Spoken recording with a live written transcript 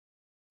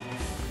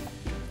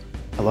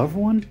Hello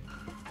everyone,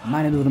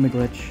 my name is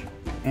LittleMcglitch,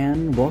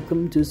 and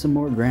welcome to some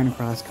more Grand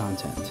Cross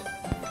content.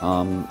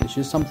 It's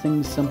just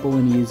something simple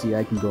and easy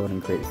I can go ahead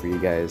and create for you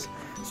guys,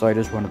 so I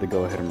just wanted to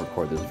go ahead and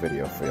record this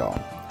video for y'all.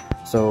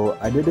 So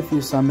I did a few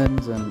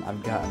summons and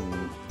I've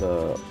gotten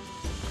the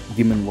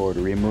Demon Lord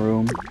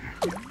Rimuru.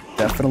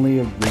 Definitely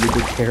a really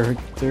good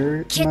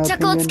character, in my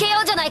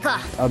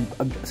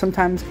opinion.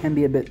 Sometimes can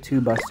be a bit too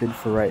busted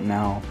for right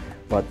now,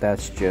 but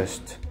that's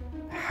just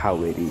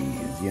how it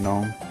is, you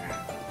know?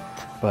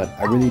 But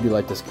I really do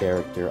like this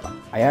character.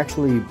 I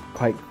actually,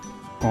 quite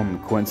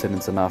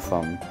coincidence enough,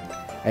 I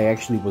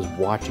actually was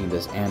watching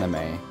this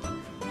anime,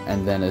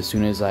 and then as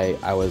soon as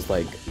I was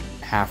like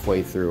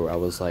halfway through, I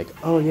was like,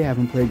 oh yeah, I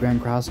haven't played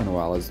Grand Cross in a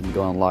while, let's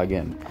go and log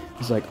in.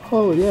 It's like,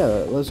 oh yeah,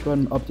 let's go ahead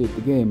and update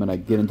the game, and I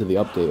get into the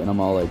update, and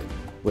I'm all like,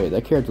 wait,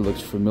 that character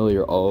looks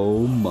familiar,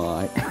 oh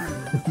my.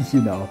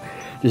 You know,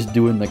 just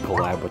doing the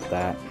collab with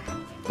that.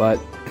 But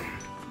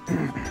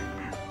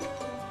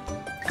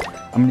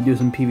I'm gonna do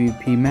some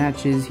PvP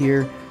matches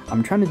here.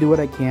 I'm trying to do what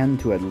I can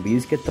to at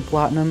least get the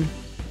platinum.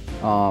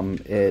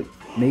 It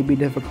may be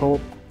difficult,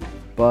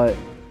 but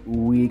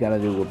we gotta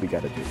do what we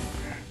gotta do.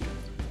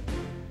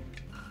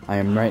 I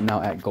am right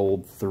now at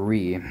gold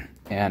 3,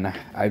 and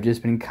I've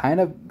just been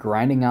kind of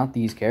grinding out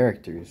these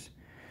characters.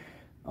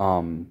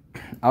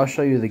 I'll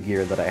show you the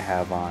gear that I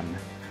have on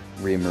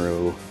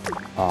Rimuru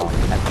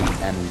at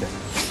the end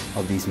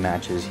of these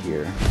matches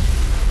here.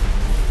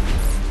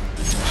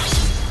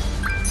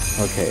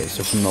 Okay,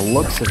 so from the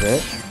looks of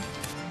it,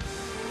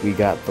 we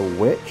got the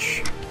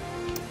Witch,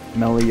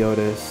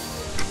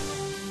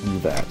 Meliodas,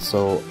 and that.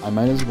 So I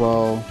might as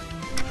well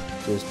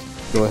just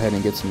go ahead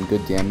and get some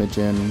good damage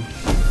in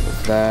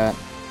with that.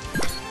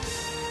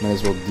 Might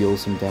as well deal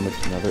some damage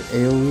with another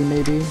AoE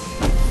maybe.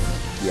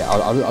 Yeah,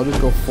 I'll just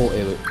go full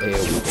AoE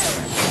this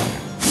time.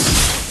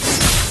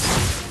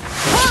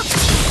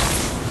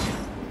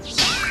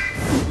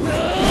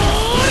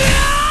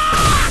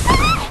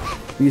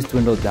 Please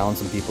dwindle down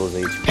some people's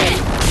HP.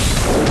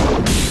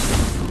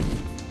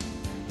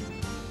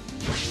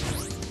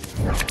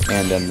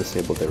 And then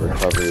disable their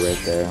recovery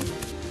right there.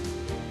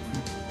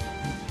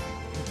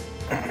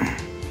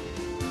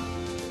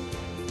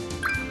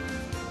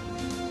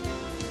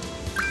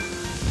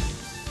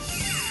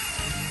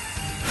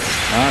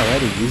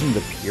 Alrighty, using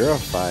the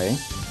Purify.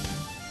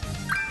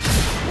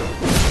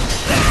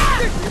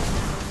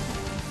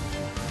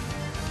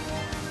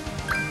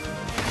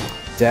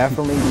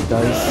 Definitely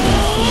does seem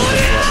King as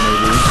a threat,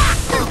 maybe.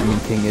 I mean,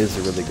 King is a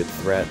really good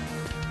threat.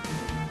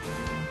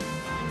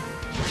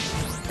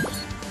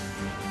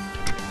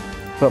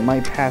 But my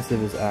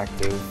passive is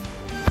active.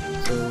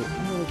 So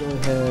I'm gonna go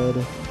ahead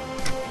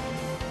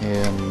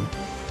and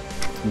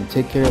I'm gonna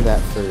take care of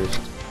that first.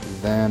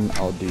 Then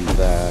I'll do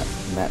that,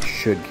 and that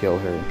should kill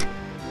her.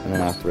 And then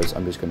afterwards,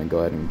 I'm just gonna go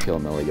ahead and kill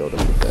Meliodas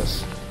with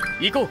this.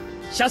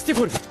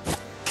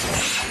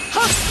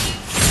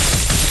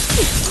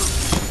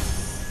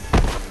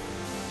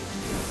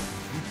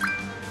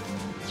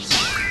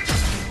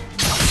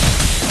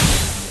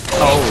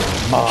 Oh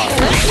my!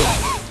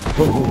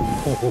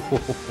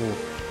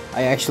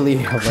 I actually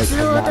have like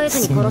not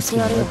seen too much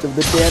of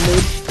the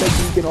damage that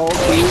you can all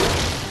do.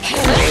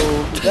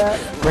 So that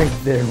right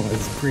there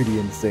was pretty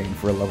insane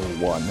for a level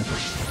 1.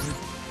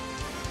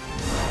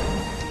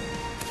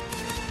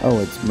 Oh,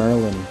 it's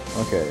Merlin.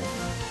 Okay.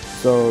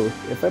 So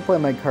if I play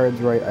my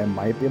cards right, I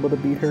might be able to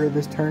beat her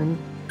this turn.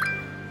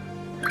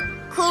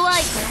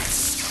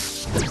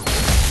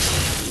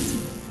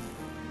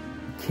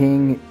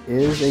 King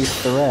is a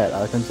threat,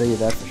 I can tell you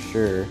that for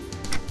sure.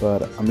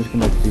 But I'm just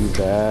gonna do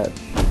that,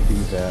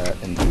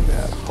 and do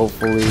that.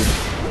 Hopefully,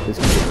 this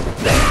can get rid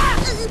of that.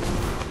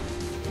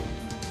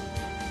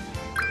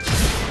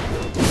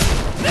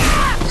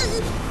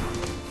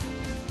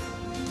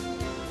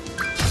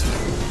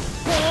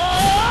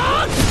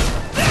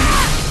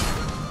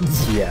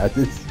 Yeah,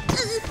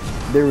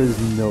 there was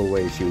no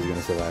way she was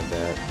gonna survive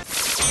that.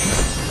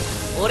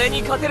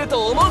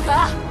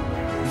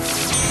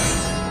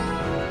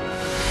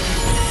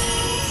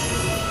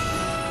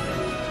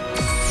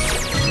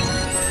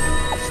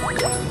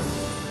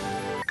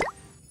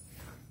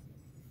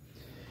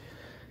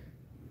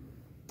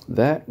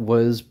 That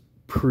was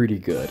pretty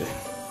good.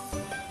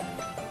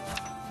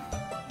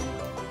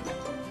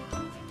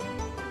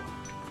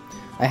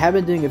 I have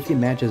been doing a few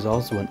matches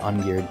also in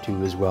ungeared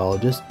too as well,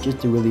 just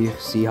to really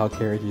see how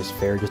characters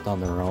fare just on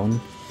their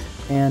own.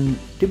 And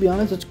to be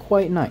honest, it's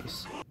quite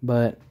nice.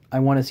 But I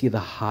want to see the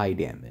high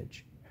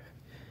damage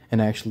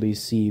and actually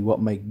see what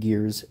my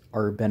gears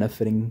are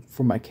benefiting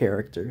for my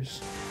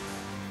characters.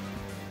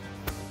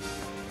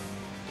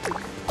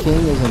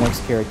 King is the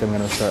next character I'm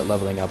going to start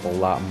leveling up a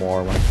lot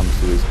more when it comes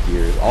to his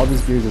gears. All of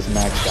his gears is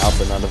maxed out,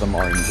 but none of them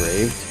are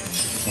engraved.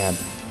 And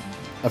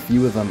a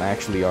few of them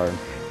actually are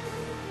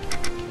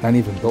not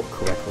even built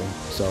correctly,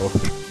 so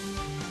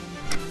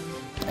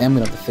I am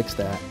going to have to fix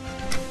that.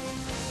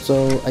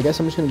 So I guess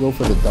I'm just going to go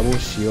for the double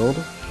shield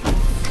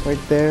right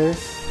there,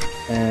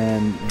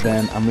 and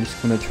then I'm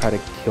just going to try to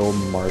kill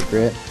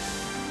Margaret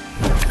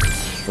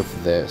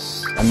with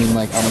this. I mean,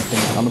 like, I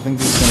don't think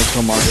this is gonna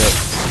kill Margaret,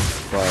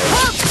 but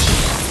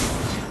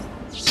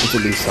it's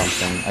at least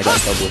something. I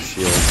got double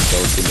shield, so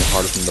it's gonna be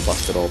harder for me to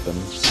bust it open.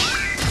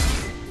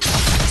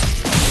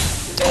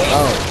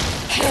 Oh,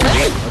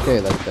 okay,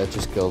 that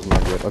just kills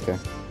Margaret. Okay,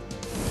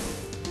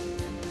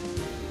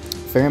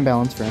 fair and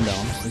balanced.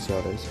 Let's see how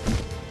it is.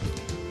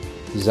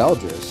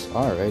 Zeldris,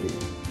 alrighty.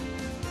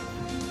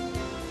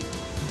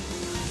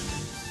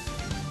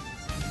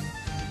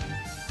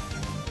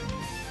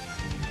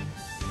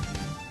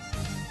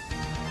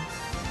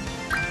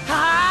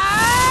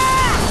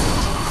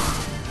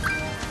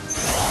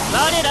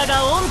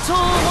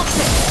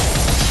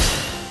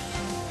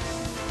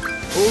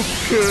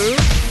 Okay.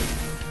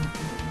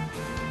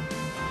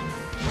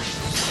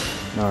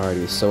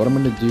 Alrighty, so what I'm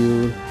gonna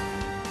do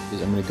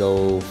is I'm gonna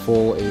go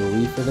full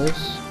AoE for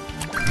this.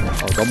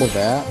 I'll double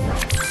that.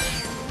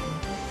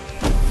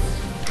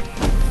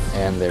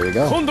 And there we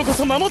go. If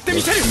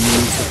he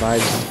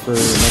survives for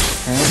the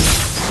next turn,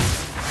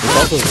 it's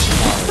also a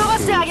counter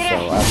too, so I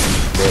have to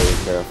be very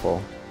careful.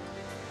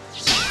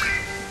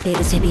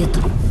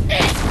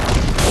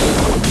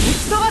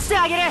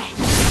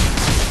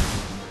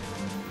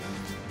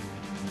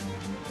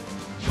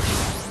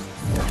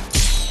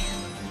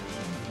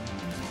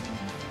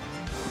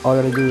 All I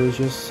gotta do is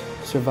just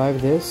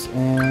survive this,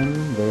 and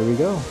there we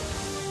go.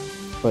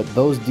 But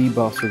those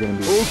debuffs are gonna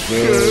be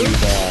very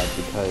bad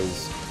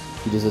because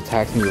he just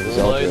attacked me with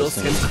Zeldris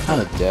and he's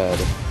kinda dead.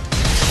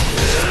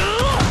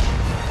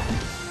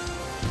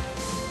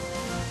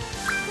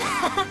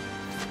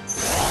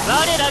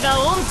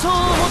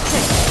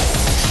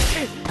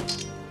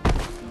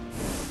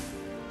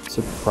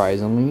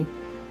 Surprisingly,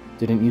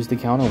 didn't use the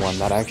counter one.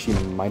 That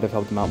actually might have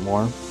helped him out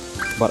more.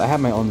 But I have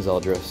my own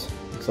Zeldris,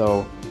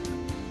 so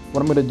what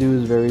I'm going to do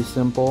is very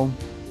simple.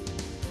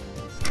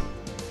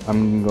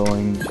 I'm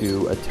going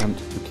to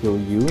attempt to kill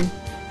you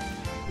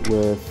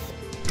with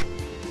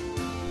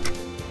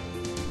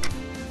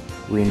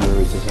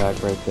Rimur's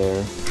attack right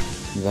there.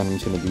 And then I'm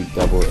just going to do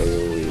double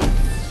AoE.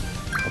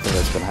 I think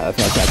that's going to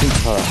happen. I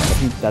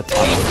think that's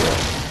how I'm going to do it.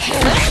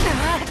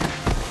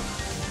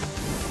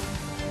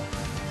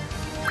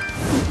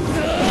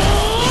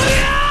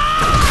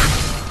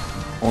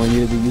 Only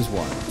needed to use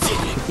one.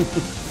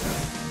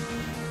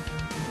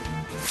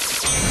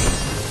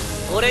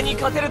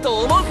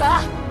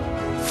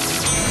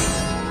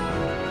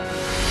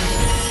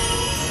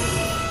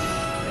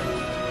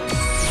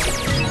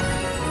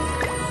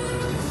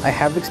 I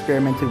have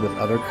experimented with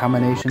other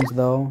combinations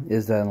though,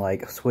 is that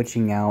like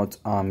switching out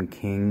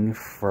King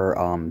for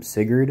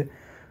Sigurd,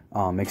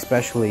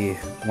 especially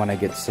when I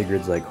get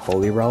Sigurd's like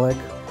Holy Relic,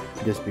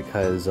 just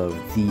because of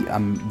the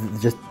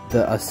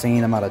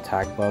insane amount of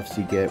attack buffs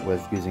you get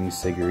with using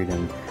Sigurd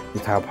and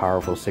just how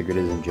powerful Sigurd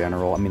is in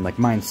general. I mean, like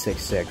mine's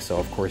 6/6, so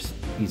of course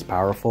he's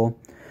powerful.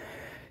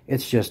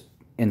 It's just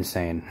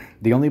insane.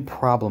 The only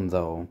problem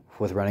though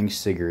with running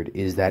Sigurd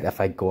is that if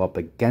I go up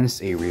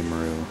against a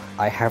Rimuru,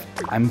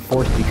 I'm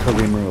forced to kill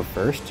Rimuru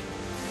first,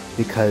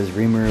 because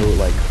Rimuru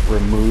like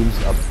removes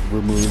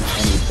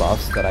any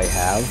buffs that I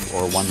have,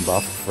 or one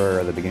buff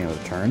for the beginning of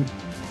the turn,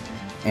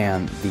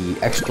 and the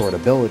extort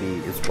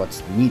ability is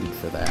what's needed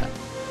for that.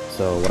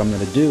 So what I'm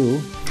gonna do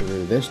for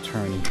this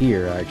turn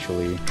here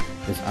actually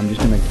is I'm just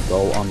gonna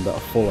go on the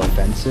full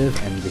offensive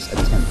and just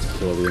attempt to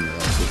kill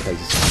Rimuru, because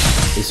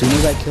as soon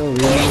as I kill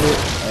Rimuru,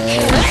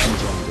 everything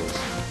changes.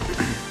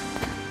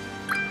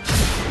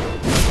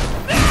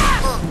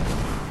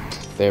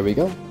 There we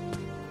go.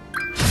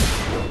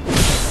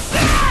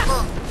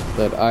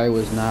 But I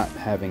was not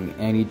having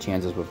any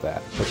chances with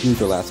that. But who's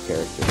your last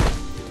character?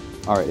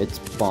 Alright, it's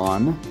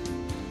Bon.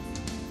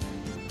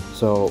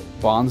 So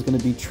Bon's gonna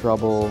be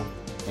trouble,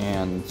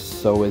 and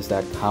so is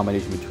that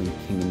combination between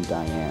King and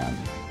Diane.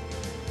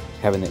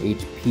 Having the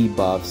HP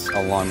buffs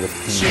along with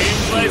King's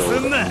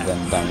shield and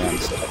then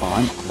Diane's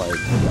taunt, like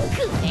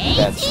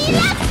that's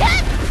just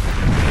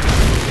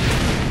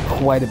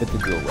quite a bit to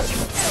deal with.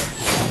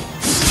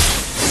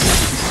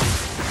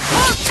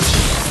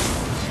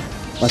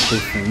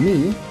 Luckily for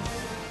me,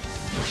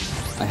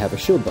 I have a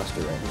shield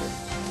buster right here,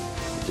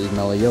 which is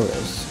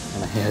Meliodas,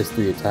 and it has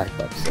 3 attack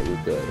buffs, so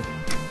we're good.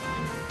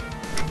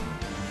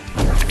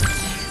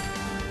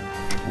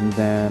 And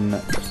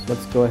then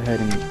let's go ahead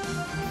and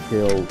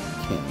kill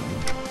King.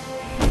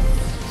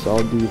 So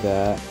I'll do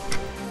that,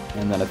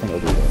 and then I think I'll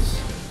do this.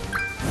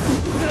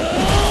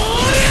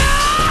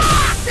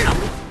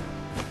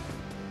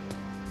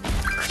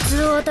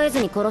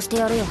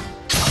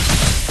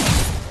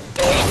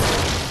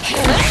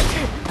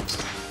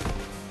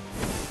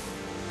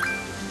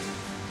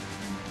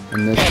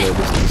 And this way,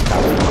 this thing's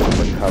kind of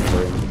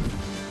recovering.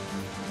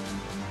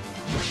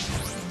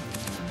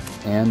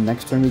 And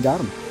next turn we got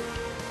him.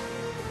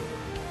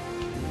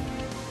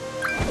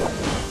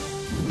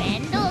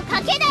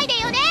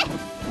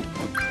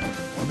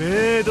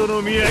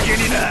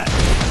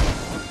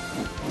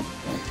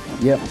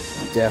 Yep,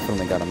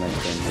 definitely got him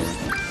next turn here.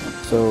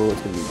 So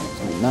it's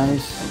gonna be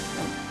nice,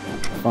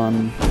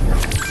 fun,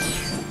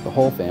 the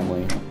whole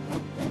family.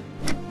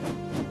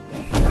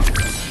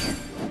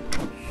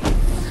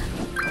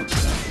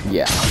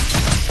 Yeah.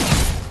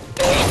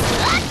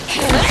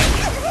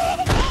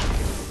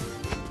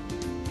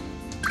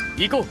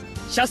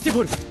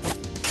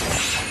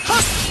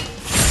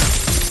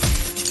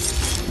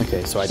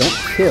 Okay, so I don't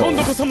kill.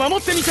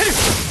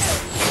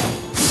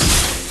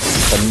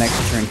 The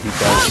next turn he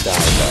does die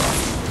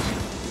though.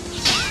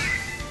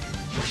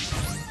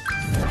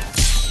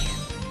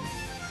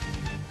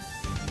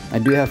 I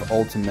do have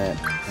ultimate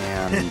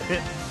and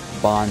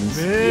bonds,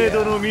 yeah.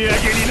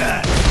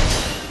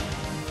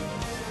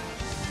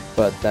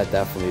 But that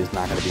definitely is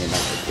not going to be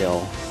enough to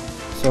kill.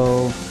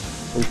 So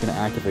we're just going to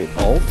activate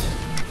ult,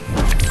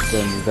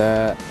 then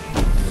that,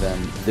 and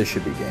then this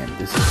should be game.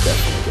 This is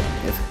definitely game.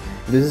 If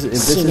this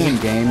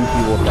isn't game,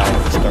 he will die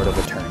at the start of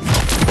the turn.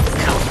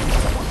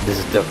 This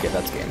is okay.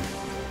 That's game.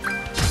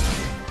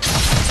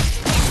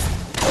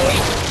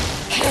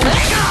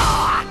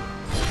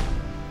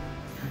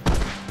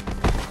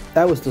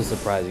 That was still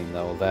surprising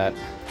though, that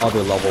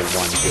other level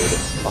 1 did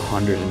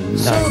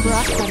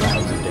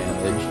 190,000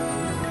 damage.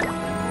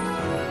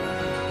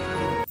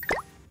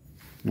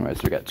 Alright,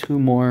 so we got 2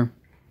 more.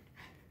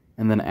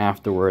 And then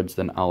afterwards,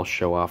 then I'll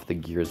show off the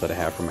gears that I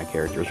have for my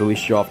characters. Or at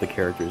least show off the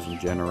characters in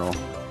general.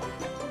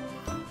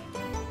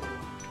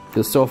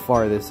 Because so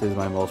far, this is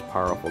my most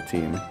powerful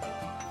team.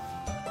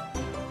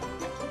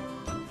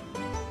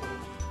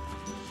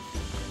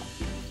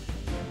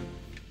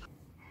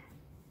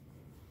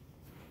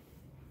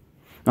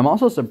 I'm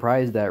also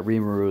surprised that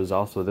Rimuru is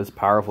also this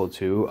powerful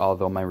too,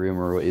 although my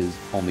Rimuru is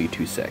only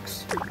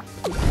 2/6.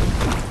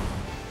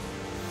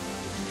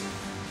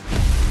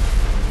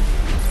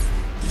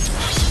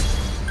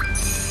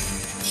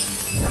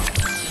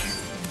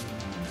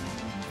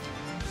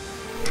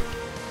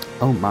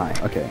 Oh my,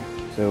 okay.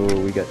 So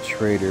we got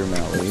Trader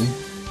Melly.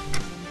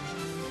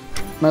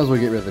 Might as well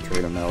get rid of the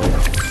Trader Melly.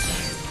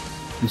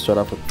 We start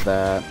off with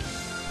that,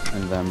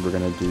 and then we're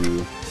gonna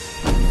do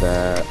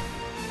that.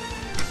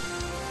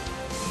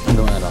 I'm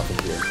going that off of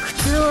here.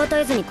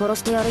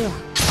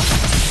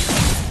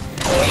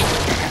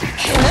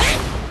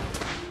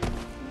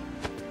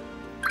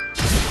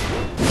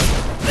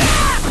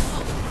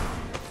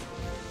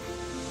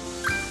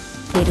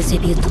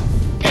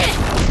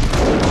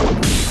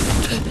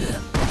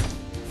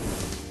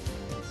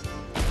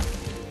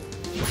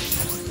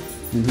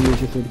 And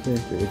here's your third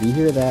character. If you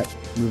hear that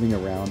moving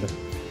around,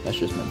 that's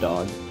just my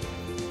dog.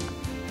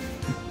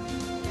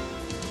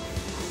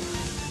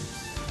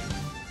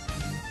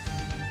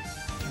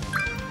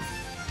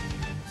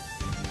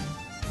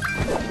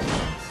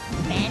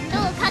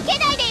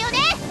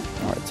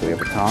 Alright, so we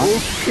have a taunt.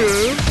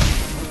 Okay.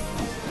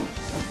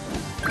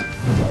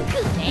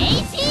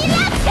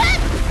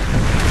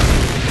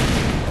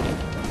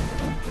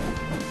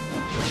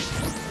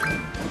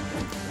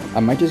 I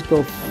might just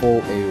go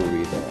full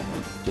AoE though,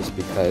 just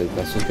because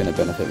that's just going to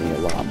benefit me a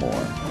lot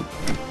more.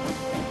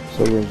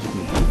 So we're just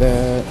going to do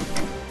that.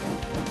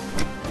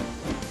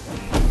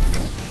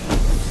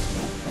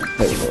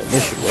 There we go,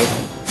 this should work.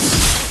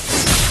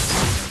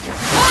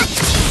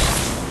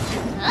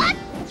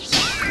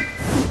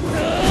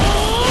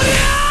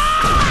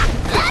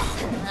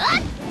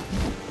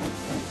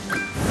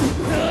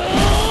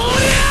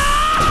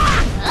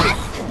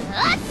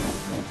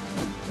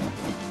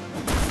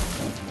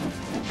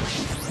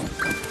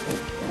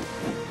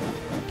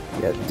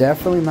 Yeah,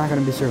 definitely not going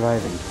to be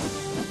surviving.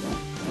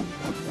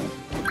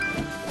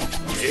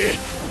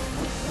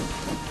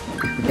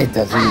 It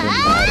doesn't even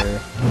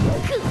matter.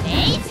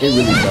 It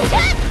really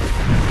doesn't.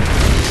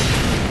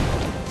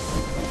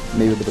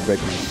 Maybe with the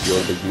break my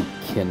shield, but you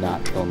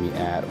cannot kill me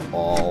at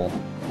all.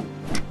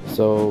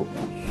 So,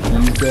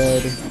 he's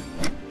dead.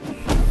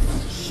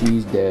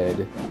 She's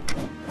dead.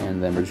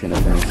 And then we're just going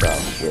to finish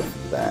off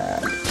with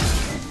that.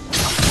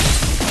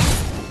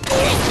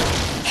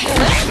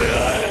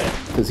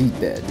 Because he's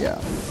dead, yeah.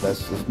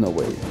 That's just no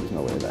way. There's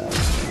no way of that.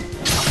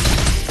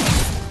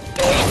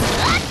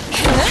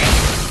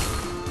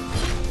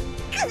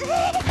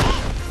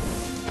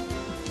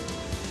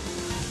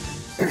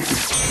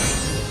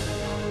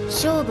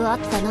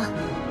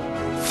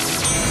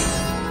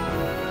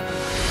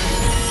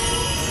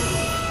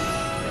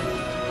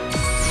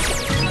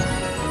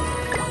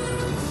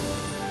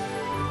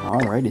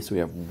 Alrighty, so we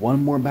have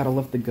one more battle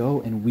left to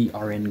go, and we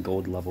are in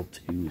gold level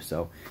 2,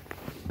 so...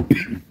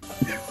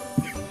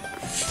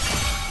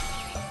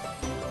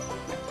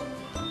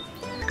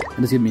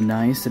 It is gonna be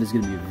nice, it is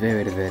gonna be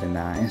very, very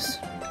nice.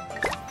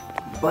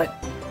 But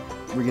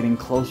we're getting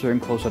closer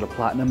and closer to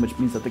platinum, which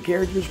means that the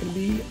character is gonna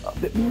be a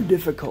bit more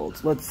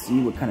difficult. Let's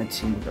see what kind of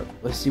team,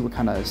 let's see what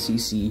kind of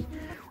CC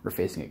we're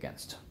facing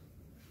against.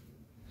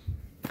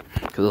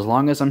 Because as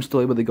long as I'm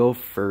still able to go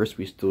first,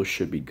 we still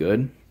should be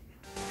good.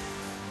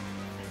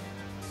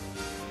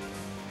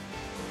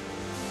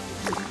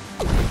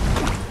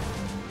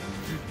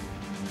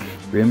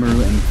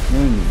 Rimuru and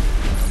King.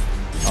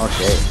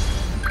 Okay.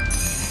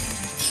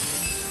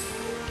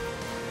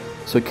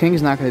 So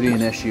King's not going to be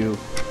an issue,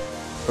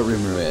 but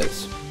Rimuru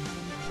is.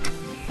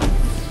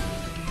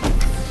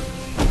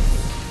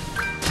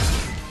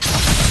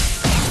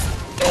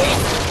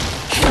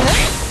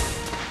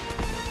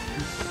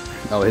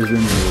 Oh, his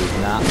room was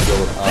not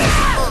built up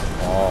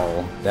at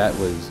all. That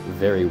was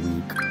very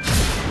weak.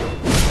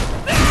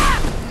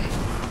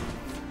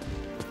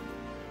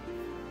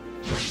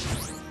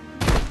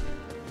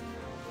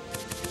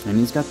 And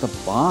he's got the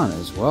Bond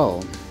as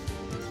well.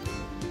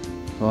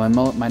 Well,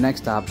 my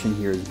next option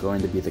here is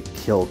going to be the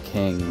Kill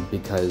King,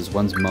 because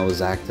once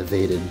Mo's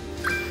activated,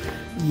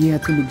 yeah,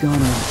 it's gonna be gonna.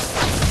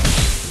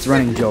 It's a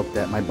running joke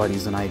that my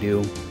buddies and I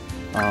do.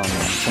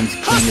 Since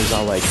King is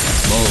all like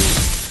Mo,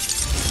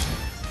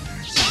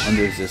 and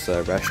there's this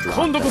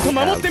restaurant that we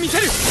have that's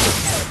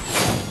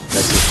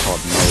just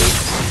called Mo's.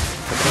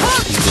 It's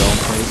like a King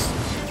place.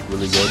 It's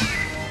really good.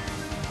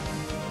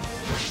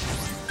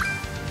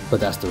 But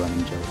that's the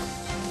running joke.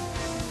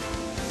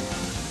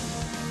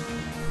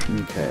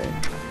 Okay,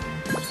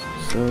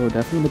 so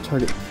definitely the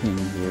target King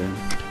here.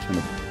 Just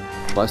gonna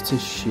bust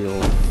his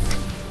shield.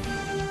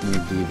 I'm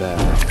gonna do that,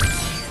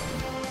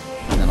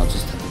 and then I'll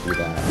just have to do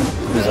that.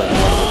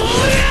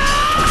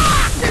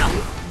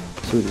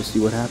 So we'll just see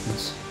what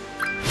happens.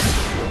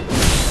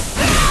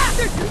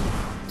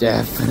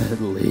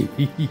 Definitely.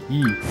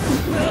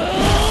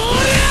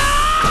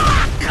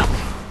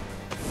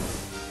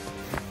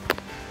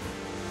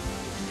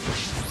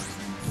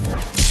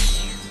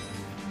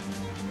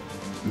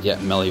 Yeah,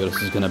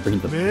 Meliodas is gonna bring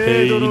the pain.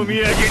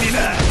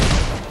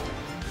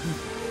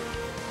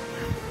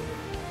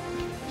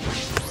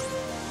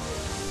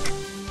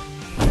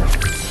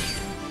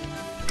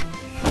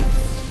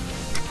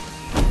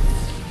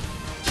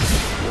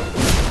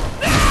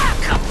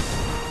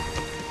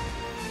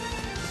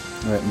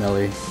 Alright,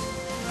 Melly.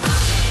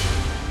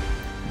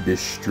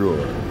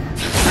 Destroy.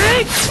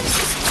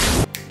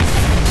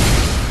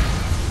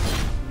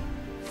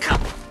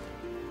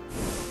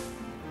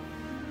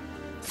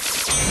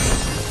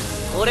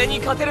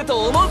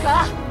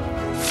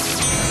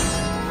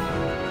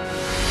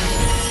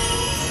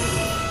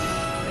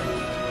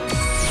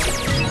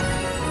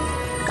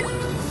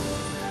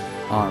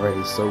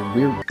 Alrighty, so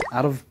we're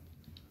out of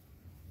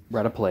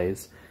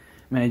plays.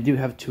 I mean, I do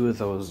have two of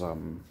those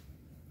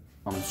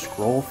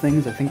scroll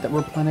things, I think, that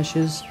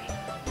replenishes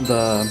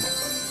the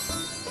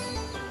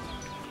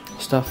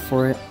stuff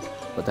for it,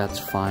 but that's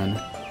fine.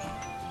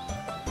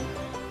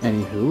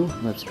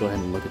 Anywho, let's go ahead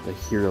and look at the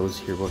heroes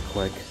here real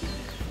quick.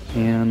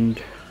 And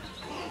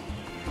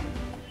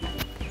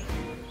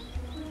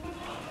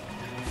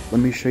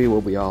let me show you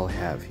what we all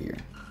have here.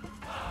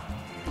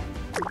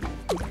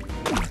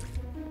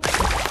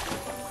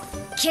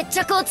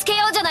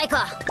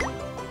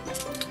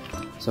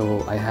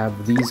 So I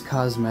have these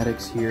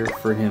cosmetics here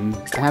for him.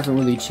 I haven't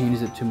really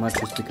changed it too much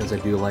just because I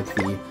do like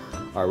the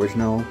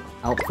original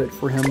outfit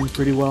for him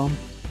pretty well.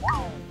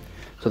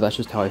 So that's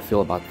just how I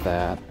feel about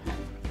that.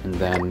 And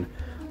then,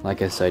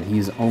 like I said,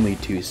 he's only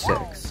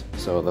 2'6".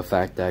 So the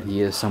fact that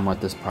he is somewhat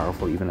this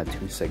powerful even at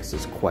 2'6"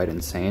 is quite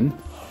insane.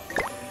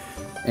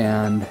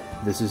 And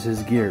this is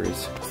his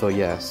gears. So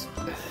yes,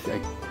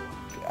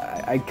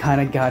 I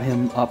kind of got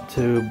him up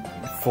to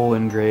full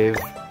engrave.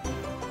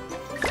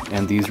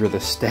 And these were the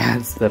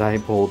stats that I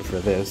pulled for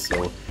this,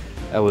 so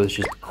that was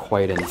just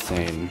quite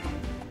insane.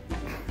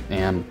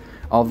 And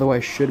although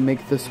I should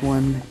make this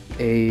one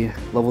a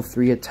level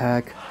 3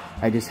 attack,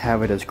 I just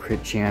have it as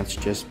crit chance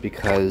just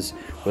because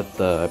with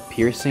the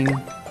piercing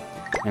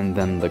and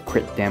then the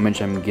crit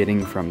damage I'm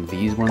getting from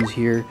these ones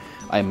here,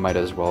 I might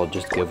as well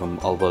just give them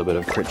a little bit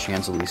of crit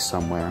chance at least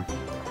somewhere.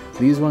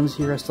 These ones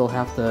here I still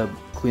have to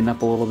clean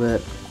up a little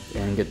bit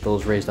and get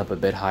those raised up a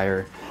bit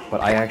higher,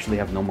 but I actually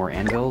have no more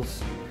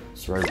anvils,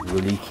 so I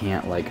really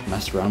can't like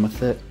mess around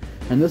with it.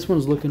 And this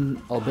one's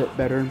looking a bit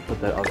better, but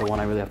that other one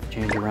I really have to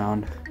change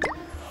around.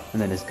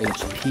 And then his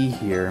HP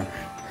here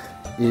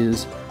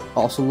is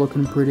also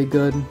looking pretty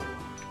good.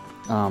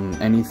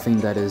 Anything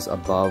that is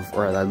above,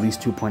 or at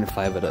least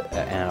 2.5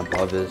 and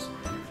above, is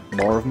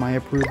more of my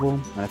approval.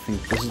 And I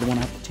think this is the one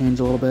I have to change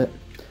a little bit.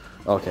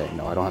 Okay,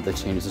 no, I don't have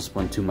to change this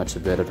one too much a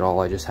bit at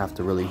all. I just have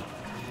to really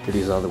get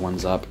these other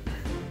ones up.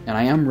 And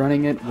I am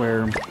running it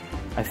where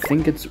I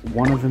think it's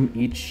one of them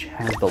each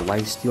has the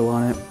lifesteal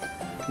on it,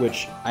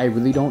 which I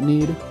really don't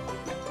need.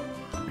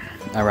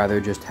 I'd rather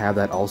just have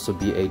that also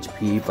be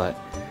HP, but,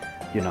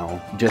 you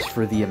know, just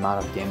for the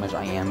amount of damage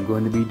I am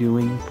going to be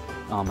doing,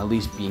 at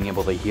least being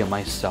able to heal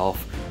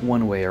myself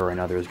one way or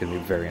another is going to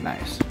be very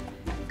nice.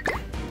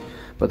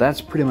 But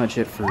that's pretty much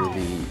it for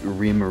the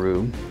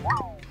Rimuru.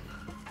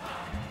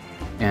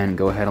 And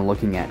go ahead and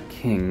looking at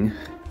King.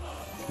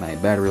 My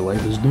battery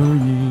life is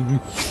dying.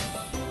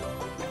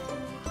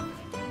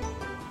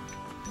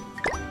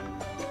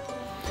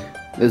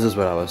 This is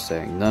what I was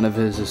saying. None of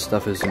his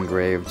stuff is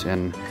engraved,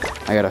 and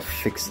I gotta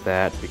fix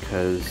that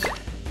because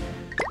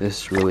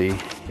this really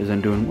isn't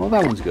doing well.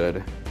 That one's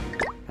good.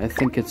 I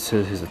think it's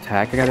his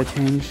attack I gotta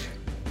change.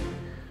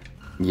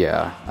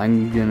 Yeah,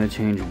 I'm gonna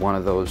change one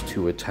of those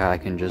to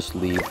attack and just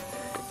leave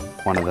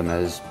one of them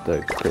as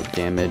the crit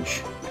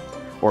damage.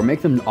 Or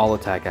make them all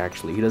attack,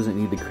 actually. He doesn't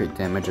need the crit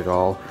damage at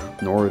all,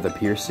 nor the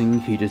piercing.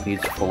 He just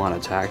needs full-on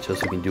attack just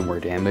so he can do more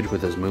damage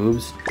with his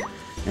moves.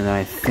 And then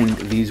I think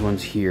these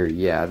ones here,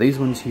 yeah, these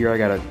ones here I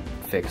gotta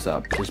fix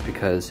up, just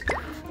because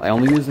The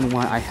only reason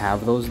why I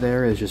have those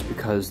there is just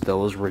because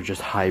those were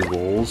just high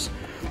rolls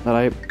that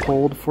I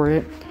pulled for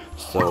it.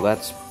 So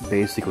that's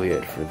basically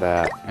it for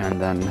that.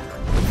 And then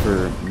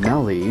for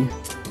Melly,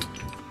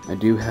 I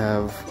do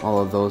have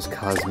all of those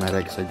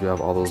cosmetics, I do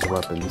have all those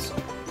weapons,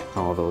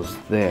 all those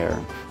there.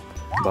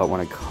 But when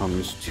it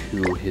comes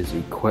to his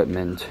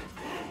equipment,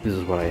 this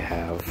is what I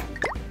have.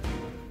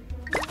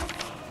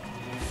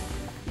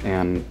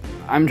 And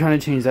I'm trying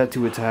to change that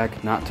to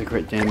attack, not to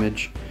crit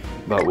damage,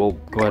 but we'll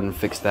go ahead and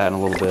fix that in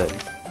a little bit.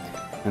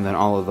 And then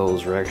all of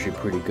those are actually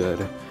pretty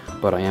good,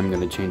 but I am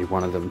going to change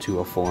one of them to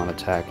a full-on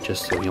attack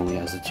just so he only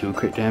has the 2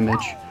 crit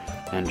damage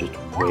and just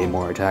way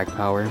more attack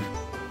power.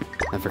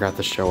 I forgot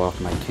to show off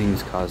my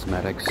King's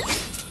cosmetics,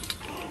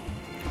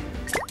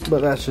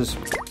 but that's just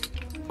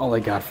all I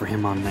got for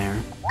him on there.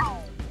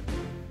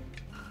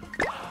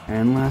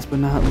 And last but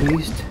not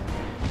least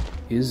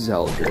is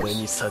Zeldris.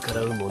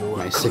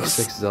 My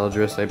 6/6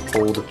 Zeldris I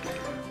pulled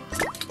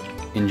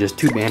in just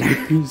 2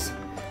 banners.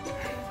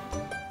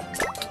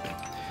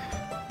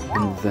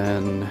 And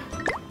then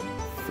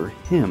for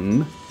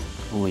him,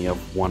 I only have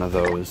one of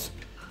those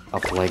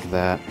up like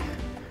that,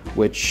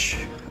 which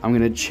I'm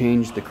gonna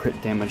change the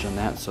crit damage on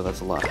that so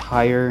that's a lot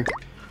higher.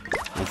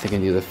 I think I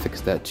need to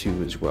fix that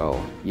too as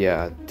well.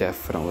 Yeah,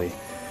 definitely.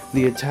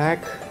 The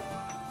attack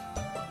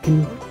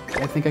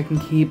I think I can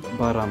keep,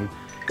 but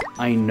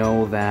I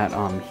know that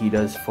he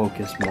does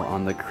focus more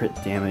on the crit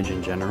damage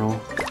in general,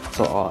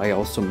 so I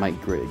also might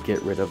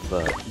get rid of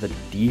the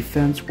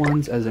defense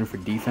ones, as in for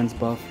defense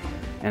buff,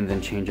 and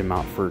then change them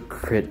out for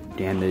crit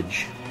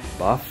damage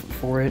buff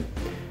for it,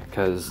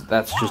 because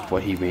that's just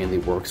what he mainly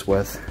works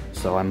with,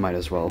 so I might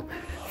as well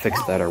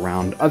fix that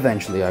around.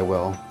 Eventually I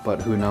will,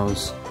 but who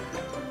knows.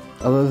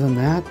 Other than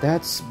that,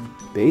 that's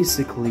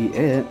basically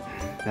it.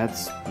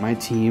 That's my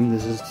team.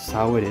 This is just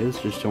how it is,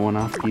 just showing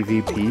off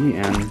PvP,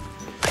 and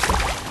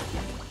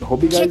I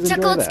hope you guys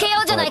enjoy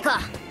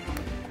that.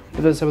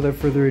 Without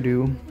further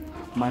ado,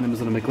 my name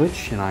is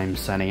LittleMcglitch, and I'm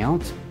signing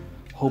out.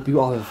 Hope you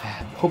all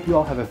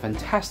have a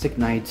fantastic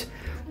night,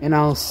 and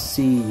I'll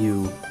see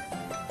you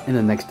in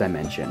the next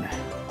dimension.